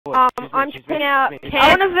I'm checking out.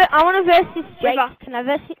 I wanna verse this Jake. River. Can I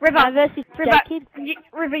verse this River, Jake kid?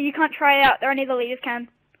 River, you can't try it out. Only the leaders can.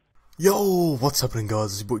 Yo, what's happening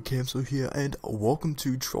guys, it's your boy Camso here, and welcome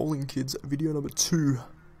to Trolling Kids video number 2.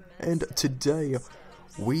 And today,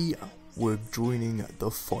 we were joining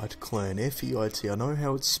the FeiT clan, F-E-I-T. I know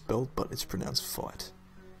how it's spelled, but it's pronounced FeiT.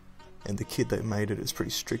 And the kid that made it is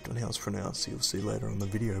pretty strict on how it's pronounced, you'll see later on the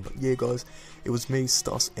video. But yeah guys, it was me,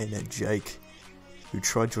 Stus, and Jake, who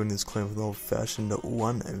tried joining this clan with an old-fashioned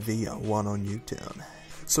 1v1 on Nuketown.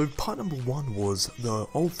 So part number 1 was the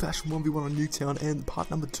old-fashioned 1v1 on Nuketown, and part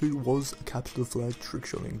number 2 was capture the flag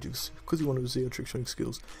trick-shotting, just because you wanted to see our trick-shotting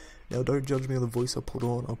skills. Now don't judge me on the voice I put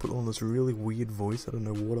on. I put on this really weird voice. I don't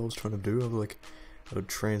know what I was trying to do. I was like a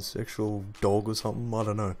transsexual dog or something, I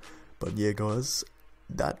don't know. But yeah guys,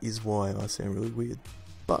 that is why I sound really weird.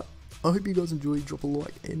 But I hope you guys enjoy. Drop a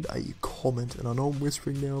like and a comment. And I know I'm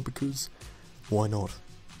whispering now because why not?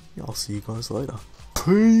 I'll see you guys later.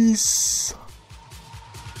 Peace!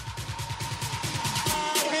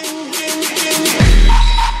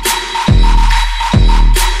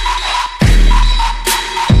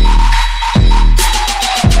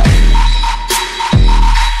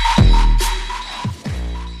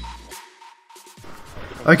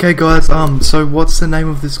 Okay guys, so what's the name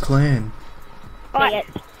of this clan? FeiT.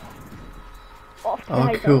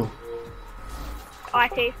 Oh cool.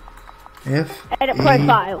 FeiT. Edit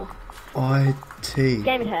profile. F-E-I-T.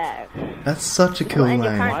 Game tag. That's such a cool And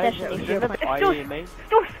your name. current session if you're playing.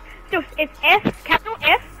 It's F, capital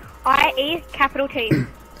F, I-E, capital T.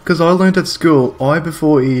 Because I learned at school, I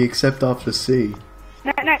before E except after C.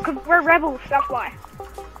 No, because we're rebels, that's why.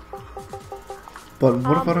 But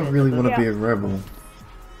what if I don't really want to be a rebel?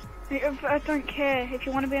 I don't care. If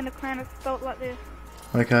you want to be in the clan, it's spelled like this.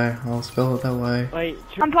 Okay, I'll spell it that way. Wait,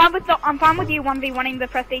 I'm fine with you 1v1ing the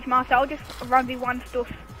Prestige Master. I'll just 1v1 stuff.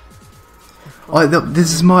 Oh,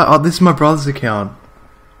 this is my brother's account.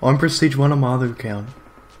 I'm Prestige 1 on my other account.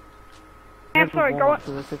 Camp, sorry, go on.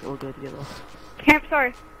 so let's just all go together. Camp,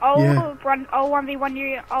 sorry. I'll Yeah. I'll 1v1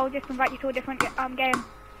 you. I'll just invite you to a different game.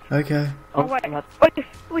 Okay. Oh wait,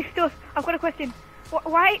 Stuff. I've got a question.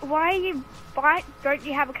 Why don't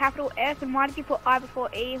you have a capital S, and why did you put I before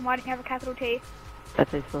E, and why didn't you have a capital T?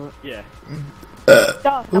 That's a spell. Yeah.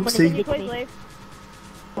 Stop. Oopsie. Please leave.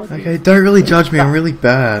 Okay, don't really judge me, I'm really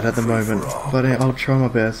bad at the moment, but I'll try my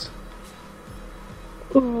best.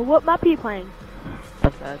 Ooh, what map are you playing?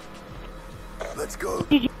 That's bad. Let's go.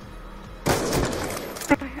 Yeah,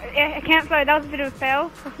 Camp, sorry, that was a bit of a fail,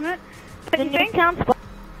 wasn't it? What do you think? Yes,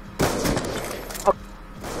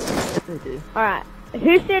 I do. Alright.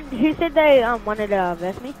 Who said they wanted to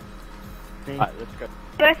verse me? Alright, let's go.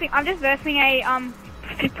 I'm just versing a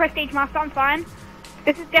Prestige Master. I'm fine.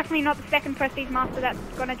 This is definitely not the second Prestige Master that's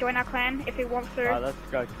gonna join our clan if he wants to. Alright,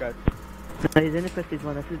 let's go. No, he's in the Prestige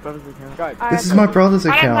one. That's his brother's account. Go. This is my brother's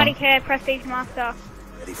I don't bloody account. care, Prestige Master.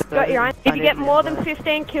 Got your own. If you get more than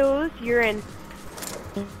 15 kills, you're in.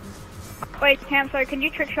 Wait, Cam, so can you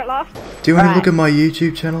trick shot last? Do you want to look at my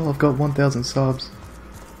YouTube channel? I've got 1,000 subs.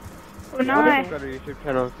 Oh, nice. Got a YouTube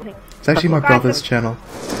channel. It's actually my brother's channel.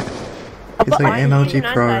 He's like I didn't MLG even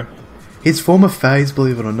know Pro. that. He's former FaZe,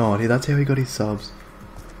 believe it or not. That's how he got his subs.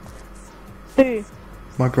 Who?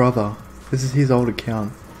 My brother. This is his old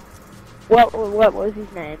account. What was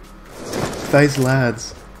his name? FaZe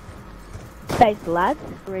Lads. Face Lads?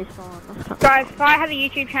 Respawn. Guys, FeiT has a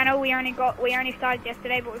YouTube channel. We only started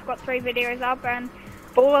yesterday, but we've got 3 videos up, and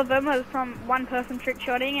all of them are from one person trick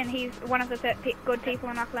shotting, and he's one of the good people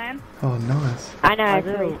in our clan. Oh, nice. I know, I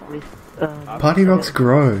it's Respawn. Party Rock's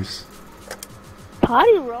gross.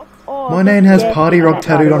 Party Rock? Oh, My name has yeah, Party Rock that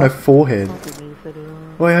tattooed on her Rock. forehead.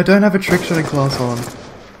 Wait, I don't have a trick shotting class on.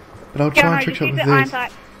 But I'll try and trick shot with this.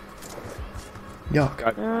 Yuck.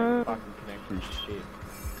 Fucking connection shit.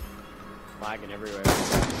 Lagging everywhere.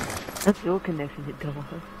 That's your connection, hit double.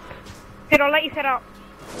 Dude, I'll let you set up.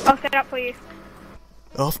 I'll set up for you.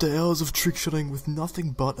 After hours of trick shotting with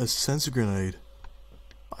nothing but a sensor grenade,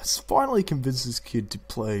 I finally convinced this kid to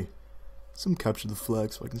play some capture the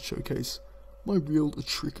flag so I can showcase my real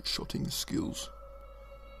trick shotting skills.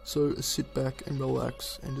 So sit back and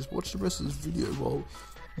relax and just watch the rest of this video while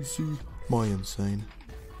you see my insane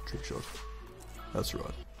trick shot. That's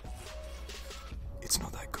right. It's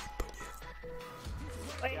not that good, but yeah.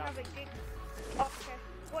 Wait, no, but dude. Oh, okay.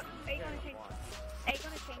 What? Are you gonna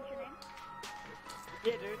change your name?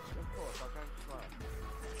 Yeah, dude. Of course. I'll change it tomorrow.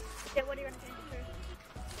 Yeah, what are you gonna change it to?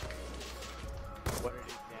 What it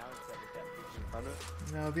is now instead of that piece in front of it.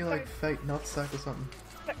 No, it'll be like FeiT Nutsack or something.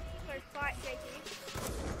 So FeiT JT.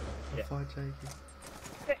 Yeah. FeiT Jakey.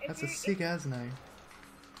 So That's a sick ass name.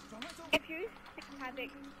 If you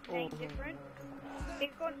Havoc's name different.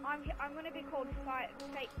 He's gone. I'm gonna be called FeiT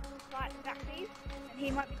Zaxies, and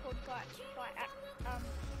he might be called FeiT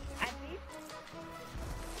Adzies.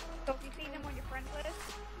 So if you see them on your friends list,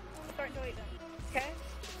 don't delete them. Okay?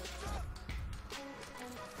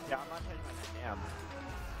 Yeah, I'm not changing my name now.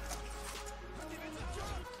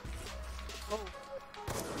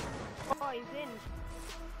 Oh, he's in.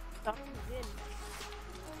 Dustin's in.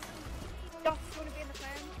 Dust, you wanna be in the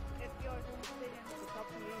clan? It's your decision. It's up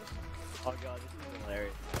to you. Oh god, this is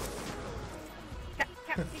hilarious.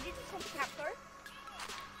 Cap, did you just call Cap though?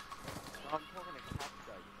 No, I'm talking to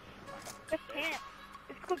Capsco. It's camp.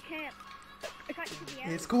 It's called camp. I can't use the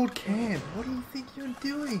end. It's called camp. What do you think you're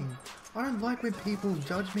doing? I don't like when people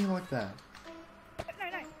judge me like that. No.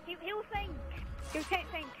 He was saying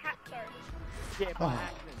Cap though. Yeah, by Oh.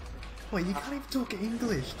 accident. Wait, you can't even talk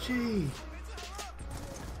English. Gee.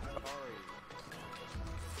 Sorry.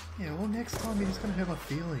 Yeah, well, next time you're just gonna hurt my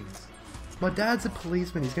feelings. My dad's a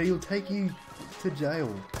policeman. He'll take you to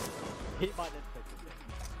jail. He might then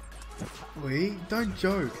take it. Wait, don't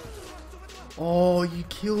joke. Oh, you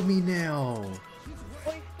killed me now.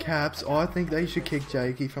 Caps, I think they should kick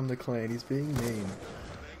Jakey from the clan. He's being mean.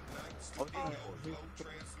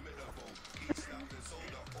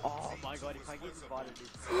 Oh my god, if I get invited this...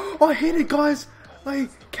 I hit it, guys. Hey,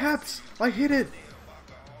 Caps, I hit it.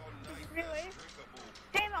 Really?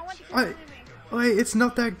 Damn, I want to I- kill me. Wait, it's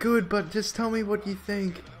not that good, but just tell me what you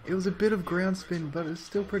think. It was a bit of ground spin, but it's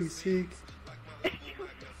still pretty sick.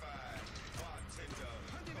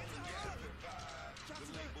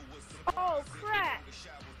 Oh crap!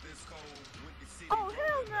 Oh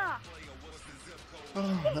hell no!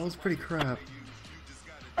 Oh, that was pretty crap.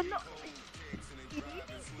 I'm not. Are you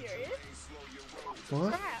being serious?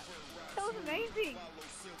 What? Crap! That was amazing.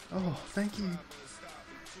 Oh, thank you.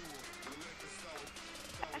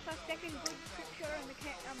 That's our second good scripture in the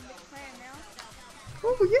clan now.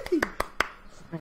 Oh, yay!